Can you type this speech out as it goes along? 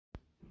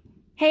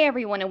Hey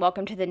everyone, and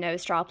welcome to the No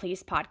Straw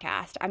Please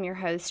podcast. I'm your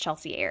host,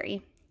 Chelsea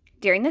Airy.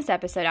 During this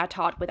episode, I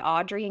talked with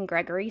Audrey and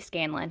Gregory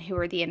Scanlon, who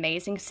are the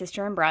amazing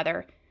sister and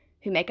brother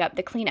who make up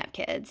the Cleanup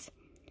Kids.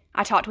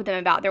 I talked with them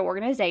about their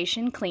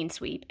organization, Clean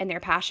Sweep, and their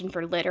passion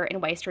for litter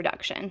and waste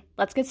reduction.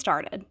 Let's get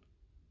started.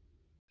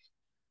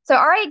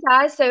 All right,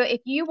 guys. So if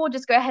you will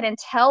just go ahead and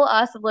tell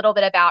us a little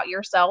bit about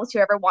yourselves,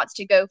 whoever wants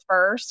to go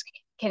first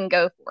can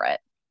go for it.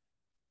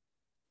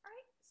 All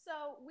right.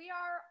 So we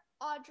are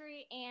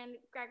Audrey and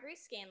Gregory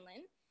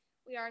Scanlon.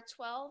 We are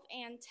 12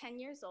 and 10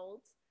 years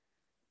old.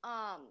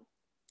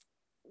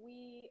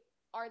 We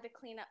are the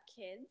Cleanup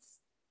Kids.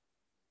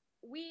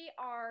 We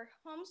are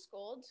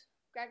homeschooled.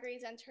 Gregory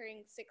is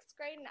entering 6th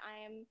grade, and I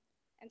am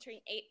entering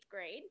 8th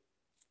grade.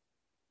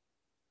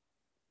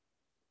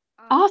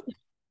 Awesome.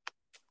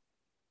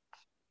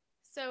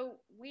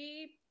 So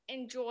we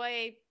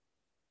enjoy,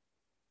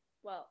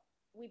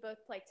 we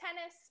both play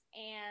tennis,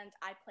 and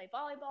I play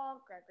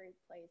volleyball. Gregory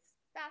plays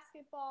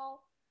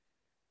basketball.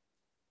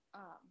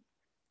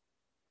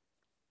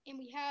 And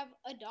we have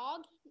a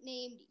dog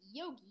named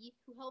Yogi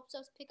who helps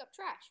us pick up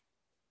trash.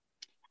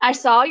 I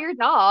saw your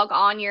dog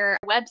on your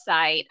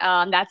website.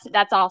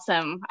 That's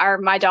awesome.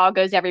 My dog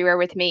goes everywhere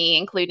with me,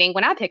 including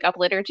when I pick up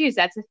litter too.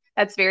 So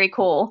that's very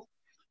cool.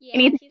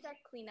 Yeah, he's our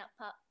cleanup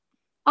pup.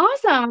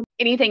 Awesome.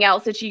 Anything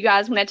else that you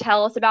guys want to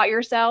tell us about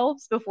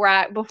yourselves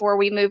before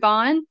we move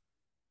on?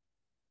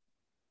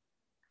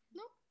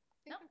 No,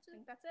 I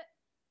think that's it.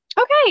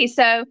 Okay,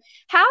 so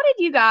how did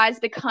you guys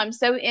become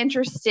so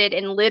interested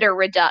in litter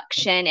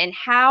reduction, and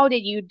how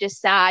did you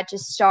decide to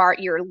start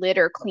your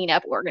litter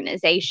cleanup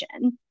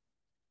organization?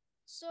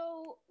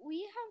 So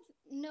we have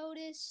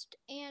noticed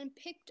and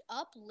picked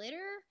up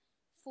litter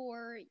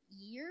for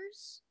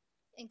years,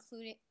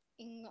 including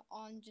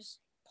on just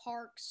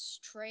parks,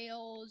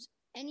 trails,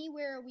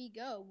 anywhere we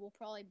go. We'll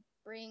probably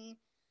bring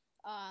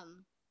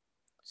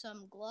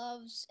some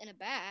gloves in a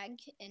bag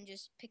and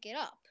just pick it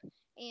up.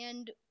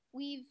 And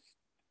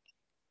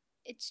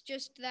it's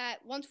just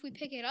that once we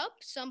pick it up,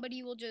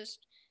 somebody will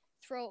just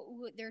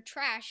throw their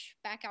trash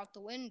back out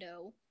the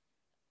window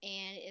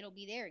and it'll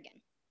be there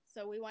again.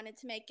 So we wanted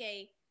to make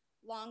a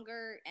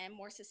longer and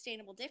more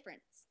sustainable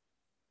difference.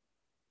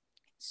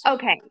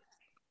 Okay.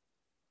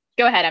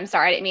 Go ahead. I'm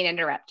sorry. I didn't mean to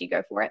interrupt you.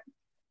 Go for it.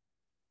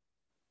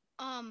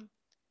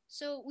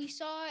 So we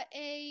saw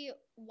a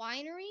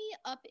winery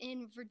up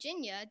in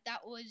Virginia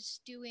that was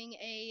doing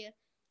a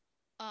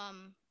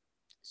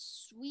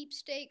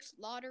sweepstakes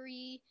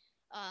lottery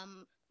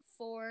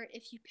for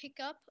if you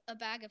pick up a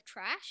bag of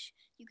trash,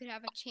 you could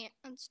have a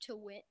chance to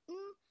win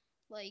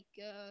like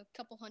a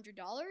couple $100.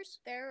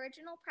 Their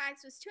original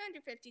prize was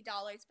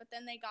 $250, but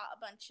then they got a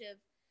bunch of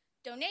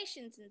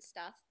donations and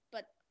stuff,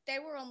 but they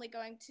were only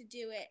going to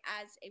do it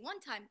as a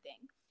one-time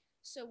thing.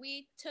 So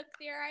we took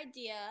their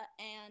idea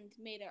and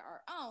made it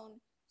our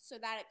own so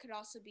that it could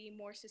also be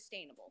more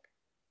sustainable.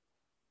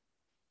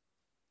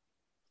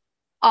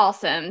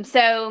 Awesome.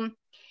 So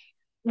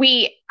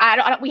we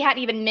hadn't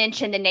even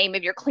mentioned the name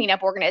of your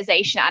cleanup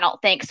organization, I don't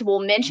think. So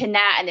we'll mention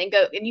that and then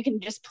go, and you can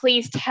just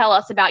please tell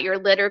us about your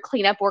litter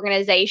cleanup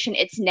organization,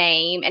 its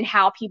name, and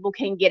how people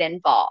can get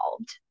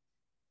involved.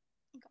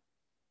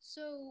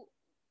 So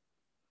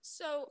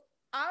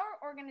our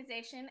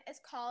organization is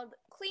called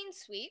Clean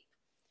Sweep,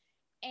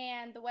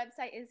 and the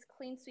website is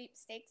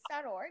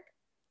cleansweepstakes.org.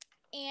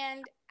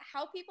 And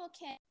how people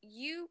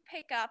you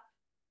pick up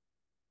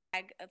a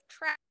bag of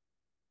trash,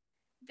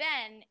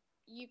 then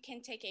you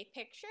can take a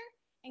picture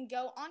and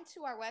go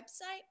onto our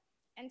website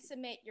and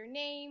submit your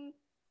name,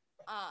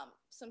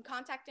 some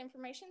contact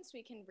information so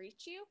we can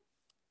reach you,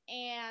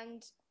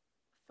 and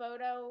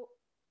photo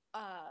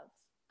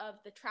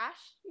of the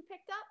trash you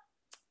picked up.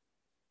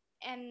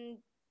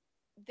 And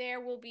there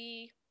will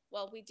be,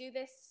 we do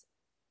this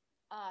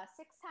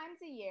 6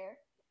 times a year,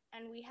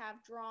 and we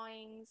have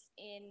drawings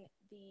in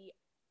the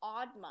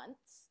odd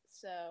months.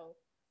 So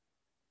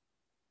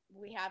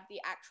we have the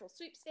actual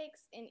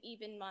sweepstakes in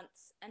even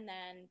months and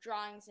then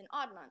drawings in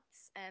odd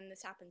months. And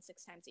this happens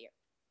 6 times a year.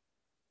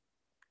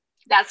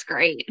 That's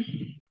great.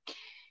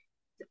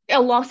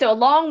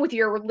 Along with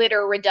your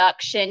litter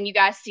reduction, you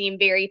guys seem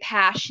very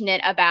passionate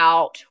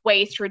about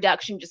waste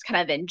reduction, just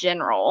kind of in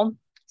general.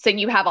 So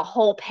you have a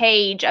whole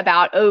page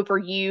about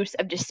overuse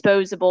of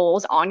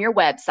disposables on your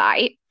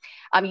website.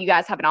 You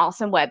guys have an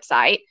awesome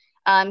website.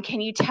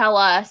 Can you tell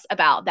us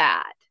about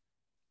that?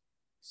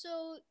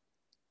 So,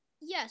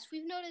 yes,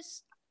 we've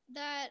noticed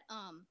that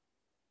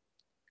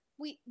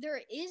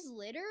there is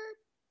litter,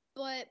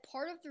 but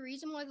part of the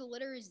reason why the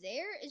litter is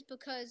there is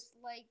because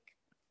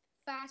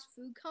fast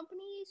food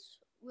companies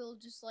will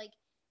just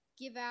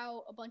give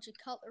out a bunch of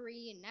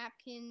cutlery and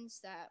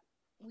napkins that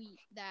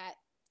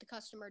the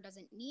customer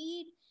doesn't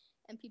need,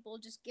 and people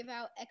just give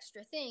out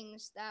extra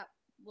things that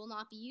will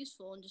not be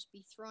useful and just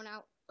be thrown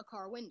out a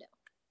car window.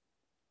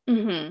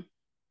 Mm-hmm.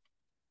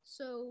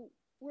 So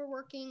we're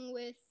working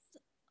with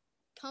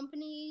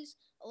companies,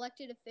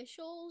 elected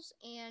officials,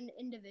 and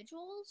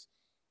individuals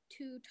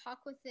to talk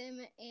with them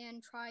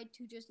and try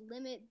to just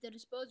limit the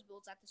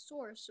disposables at the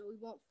source so we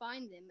won't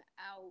find them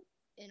out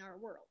in our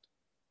world.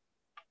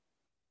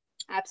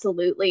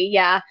 Absolutely.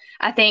 Yeah.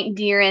 I think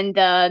during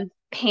the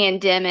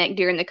pandemic,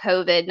 during the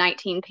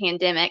COVID-19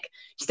 pandemic,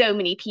 so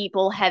many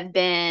people have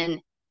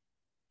been,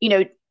 you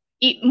know,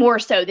 more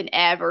so than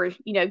ever,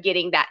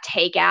 getting that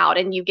takeout,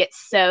 and you get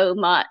so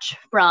much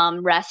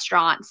from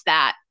restaurants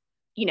that,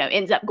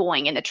 ends up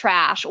going in the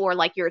trash, or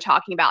like you were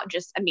talking about,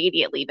 just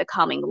immediately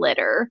becoming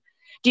litter.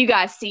 Do you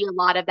guys see a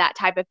lot of that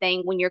type of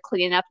thing when you're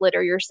cleaning up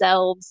litter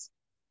yourselves?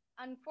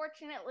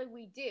 Unfortunately,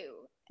 we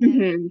do. And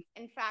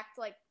Mm-hmm. in fact,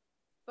 like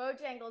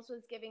Bojangles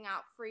was giving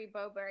out free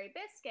Bowberry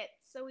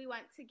biscuits, so we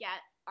went to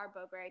get our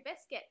Bowberry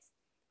biscuits,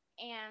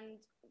 and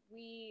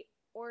we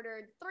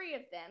ordered 3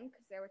 of them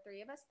because there were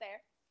 3 of us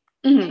there.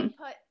 Mm-hmm. They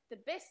put the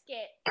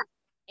biscuit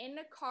in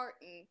a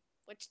carton,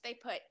 which they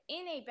put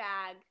in a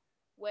bag,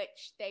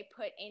 which they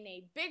put in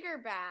a bigger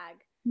bag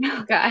with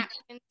Okay.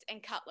 napkins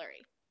and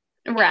cutlery.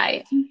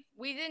 Right. And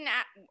we didn't.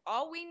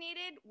 All we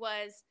needed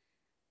was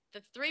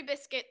the 3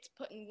 biscuits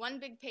put in one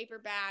big paper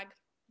bag,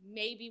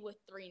 maybe with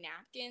 3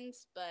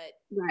 napkins, but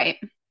Right.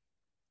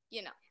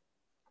 you know.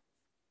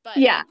 But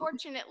Yeah.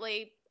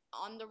 unfortunately,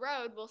 on the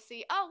road, we'll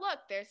see, oh, look,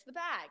 there's the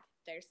bag,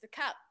 there's the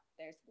cup,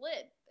 there's the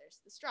lid, there's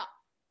the straw.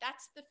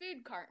 That's the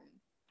food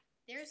carton.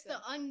 There's the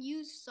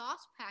unused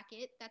sauce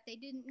packet that they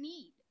didn't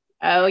need.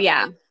 Oh, There's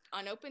yeah. the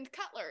unopened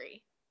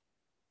cutlery.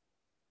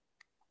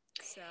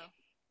 So.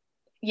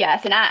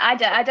 Yes, and I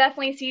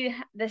definitely see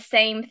the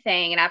same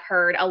thing, and I've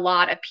heard a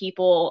lot of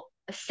people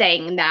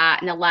saying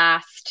that in the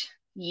last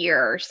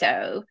year or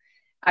so.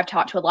 I've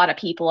talked to a lot of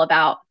people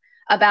about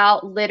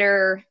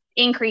litter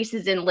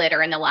increases in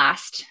litter in the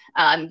last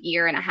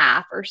year and a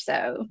half or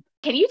so.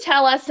 Can you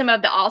tell us some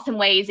of the awesome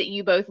ways that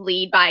you both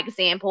lead by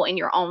example in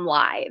your own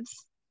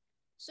lives?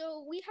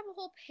 So we have a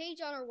whole page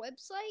on our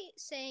website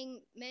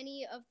saying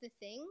many of the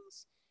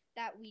things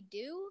that we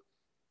do,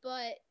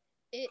 but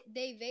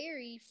they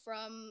vary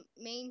from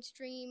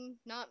mainstream,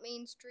 not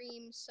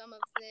mainstream. Some of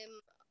them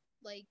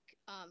like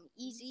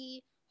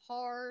easy,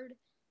 hard.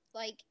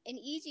 Like an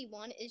easy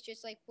one is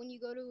just like when you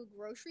go to a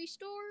grocery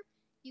store,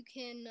 you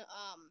can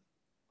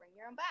Bring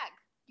your own bag.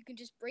 You can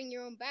just bring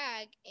your own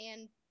bag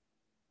and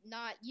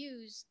not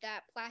use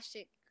that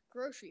plastic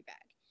grocery bag.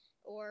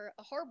 Or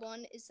a hard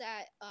one is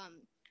that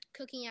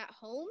cooking at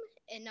home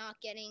and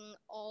not getting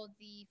all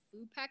the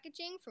food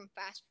packaging from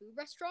fast food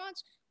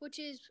restaurants, which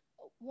is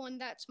one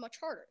that's much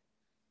harder.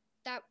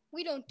 That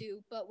we don't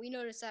do, but we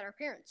notice that our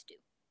parents do.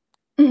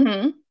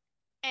 Mm-hmm.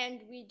 And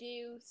we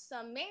do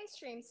some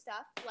mainstream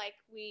stuff, like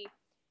we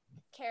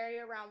carry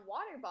around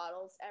water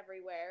bottles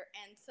everywhere,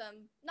 and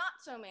some not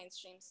so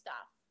mainstream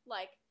stuff,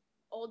 like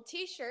old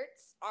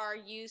t-shirts are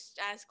used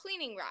as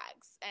cleaning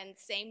rags, and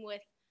same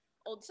with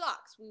old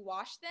socks. We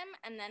wash them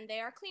and then they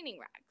are cleaning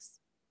rags.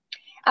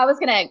 I was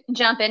going to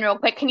jump in real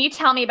quick. Can you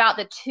tell me about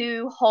the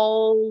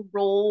 2-hole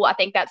rule? I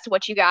think that's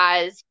what you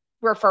guys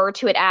refer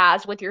to it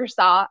as with your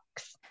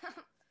socks.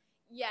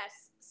 Yes.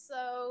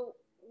 So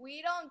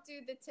we don't do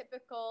the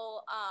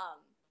typical,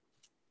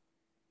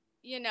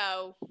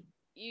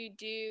 you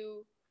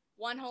do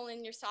 1 hole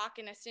in your sock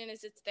and as soon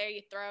as it's there,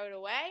 you throw it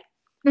away.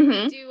 Mm-hmm.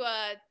 We do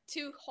a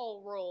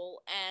 2-hole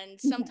rule,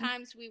 and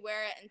sometimes we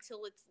wear it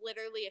until it's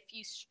literally a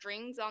few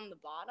strings on the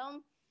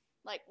bottom.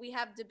 Like, we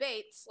have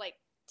debates, like,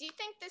 do you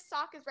think this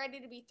sock is ready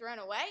to be thrown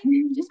away?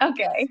 Just because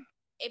Okay.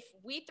 if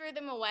we threw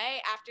them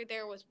away after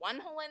there was 1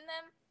 hole in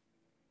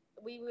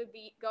them, we would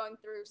be going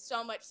through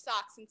so much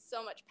socks and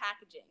so much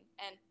packaging.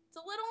 And it's a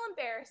little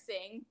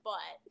embarrassing,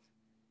 but...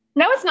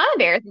 No, it's not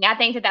embarrassing. I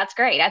think that that's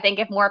great. I think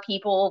if more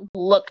people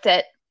looked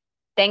at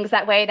things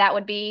that way, that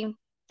would be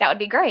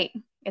great.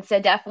 It's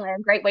definitely a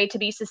great way to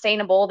be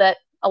sustainable that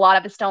a lot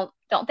of us don't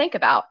think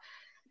about.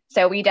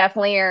 So we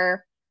definitely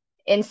are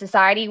in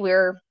society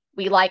where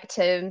we like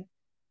to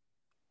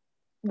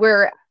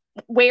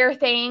wear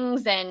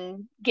things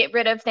and get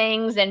rid of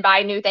things and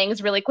buy new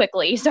things really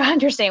quickly. So I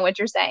understand what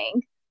you're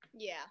saying.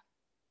 Yeah.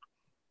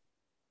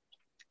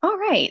 All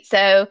right.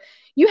 So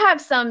you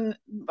have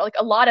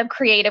a lot of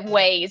creative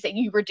ways that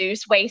you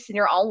reduce waste in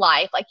your own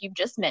life, like you've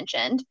just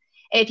mentioned.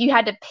 If you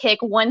had to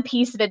pick one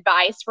piece of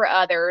advice for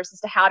others as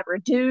to how to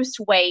reduce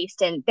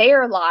waste in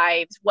their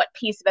lives, what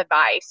piece of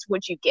advice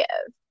would you give?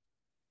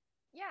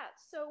 Yeah,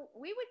 so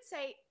we would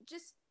say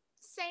just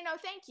say no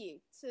thank you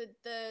to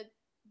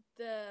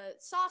the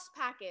sauce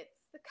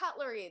packets, the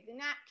cutlery, the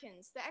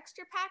napkins, the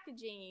extra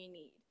packaging you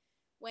need.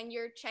 When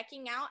you're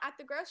checking out at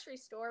the grocery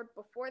store,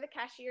 before the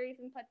cashier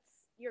even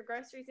puts your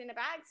groceries in a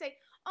bag, say,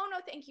 oh no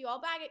thank you, I'll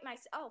bag it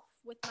myself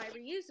with my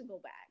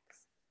reusable bags.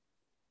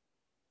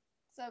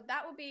 So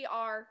that would be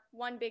our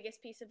one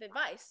biggest piece of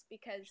advice,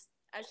 because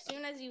as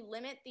soon as you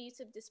limit the use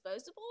of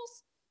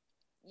disposables,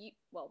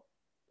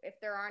 if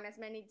there aren't as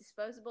many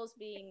disposables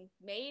being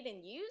made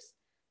and used,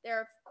 there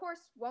of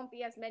course won't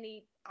be as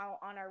many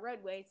on our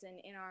roadways and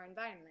in our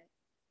environment.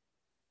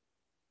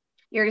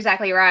 You're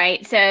exactly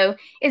right. So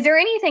is there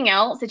anything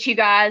else that you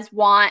guys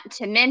want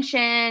to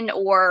mention,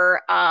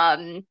 or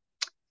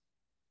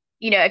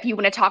if you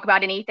want to talk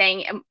about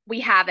anything we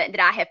haven't,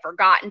 that I have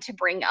forgotten to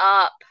bring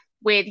up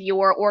with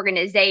your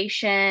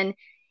organization?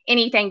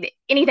 anything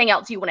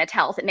else you want to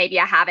tell us that maybe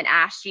I haven't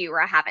asked you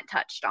or I haven't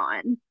touched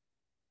on.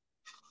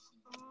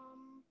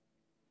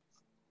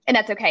 And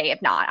that's okay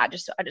if not. I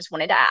just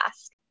wanted to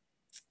ask.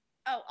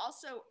 Oh,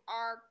 also,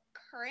 our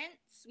current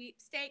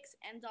sweepstakes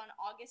ends on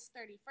August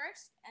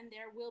 31st, and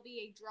there will be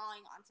a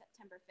drawing on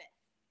September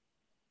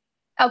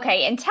 5th.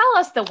 Okay, and tell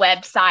us the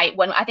website.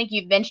 I think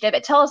you've mentioned it,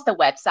 but tell us the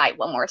website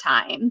one more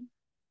time.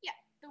 Yeah,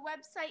 the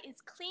website is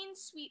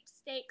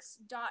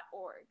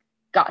cleansweepstakes.org.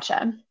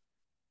 Gotcha.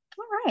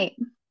 All right.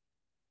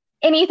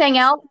 Anything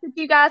else that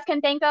you guys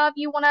can think of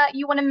you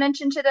wanna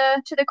mention to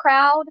the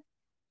crowd?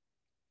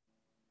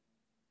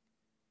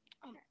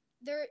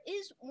 There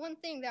is one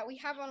thing that we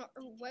have on our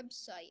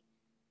website.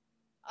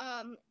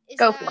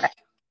 Go for it.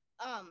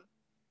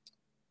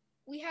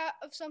 We have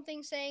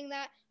something saying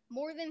that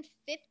more than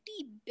 50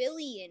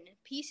 billion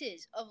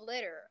pieces of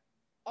litter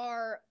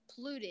are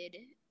polluted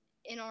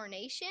in our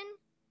nation.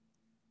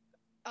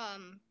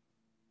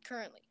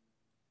 Currently,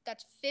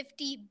 that's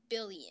 50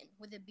 billion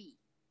with a B.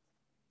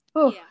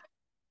 Ooh. Yeah.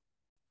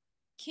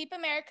 Keep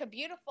America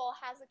Beautiful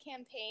has a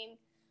campaign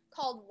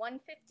called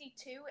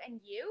 152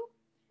 and You.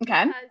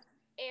 Okay. Because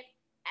if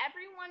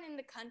everyone in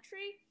the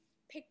country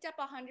picked up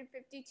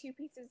 152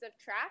 pieces of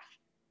trash,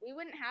 we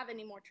wouldn't have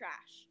any more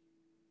trash.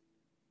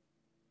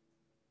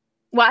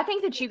 Well, I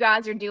think that you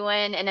guys are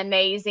doing an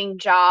amazing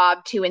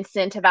job to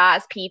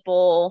incentivize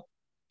people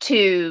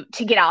to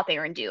get out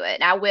there and do it.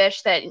 And I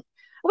wish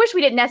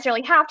we didn't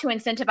necessarily have to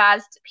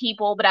incentivize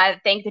people, but I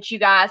think that you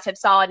guys have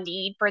saw a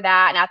need for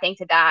that. And I think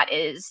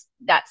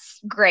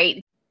that's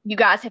great. You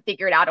guys have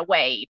figured out a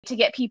way to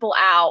get people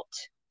out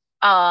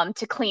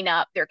to clean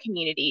up their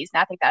communities.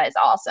 And I think that is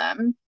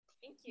awesome.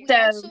 Thank you.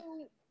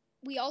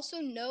 We also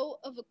know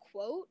of a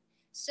quote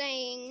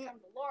saying from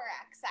the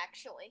Lorax,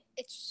 actually.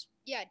 It's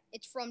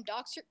from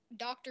Dr.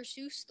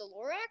 Seuss, the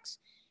Lorax,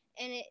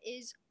 and it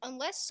is,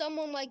 unless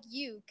someone like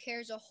you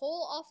cares a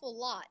whole awful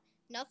lot,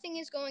 nothing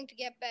is going to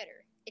get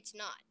better. It's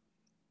not.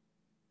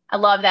 I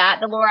love that.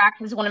 The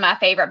Lorax is one of my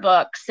favorite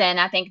books, and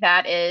I think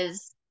that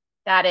is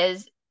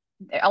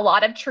a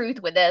lot of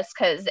truth with this,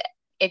 because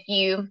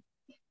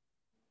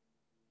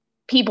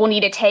people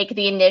need to take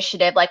the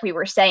initiative, like we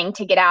were saying,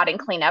 to get out and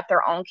clean up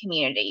their own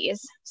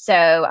communities.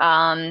 So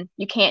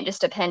you can't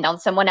just depend on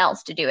someone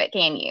else to do it,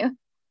 can you?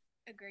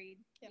 Agreed.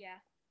 Yeah.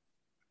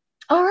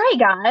 All right,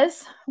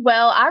 guys.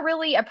 Well, I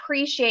really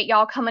appreciate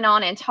y'all coming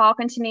on and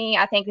talking to me.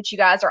 I think that you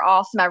guys are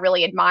awesome. I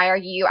really admire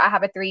you. I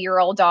have a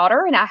 3-year-old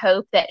daughter, and I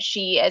hope that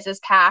she is as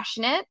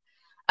passionate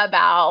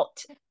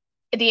about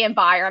the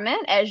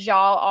environment as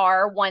y'all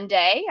are one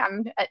day.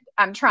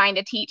 I'm trying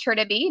to teach her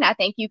to be, and I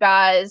think you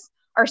guys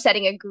are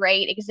setting a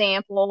great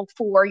example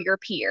for your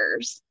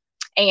peers,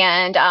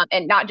 and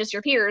not just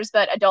your peers,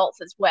 but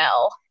adults as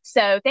well.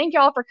 So thank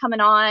y'all for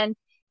coming on.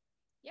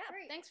 Yeah,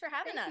 thanks for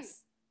having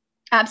us.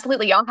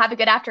 Absolutely. Y'all have a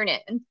good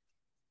afternoon.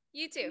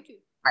 You too. All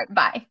right,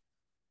 bye.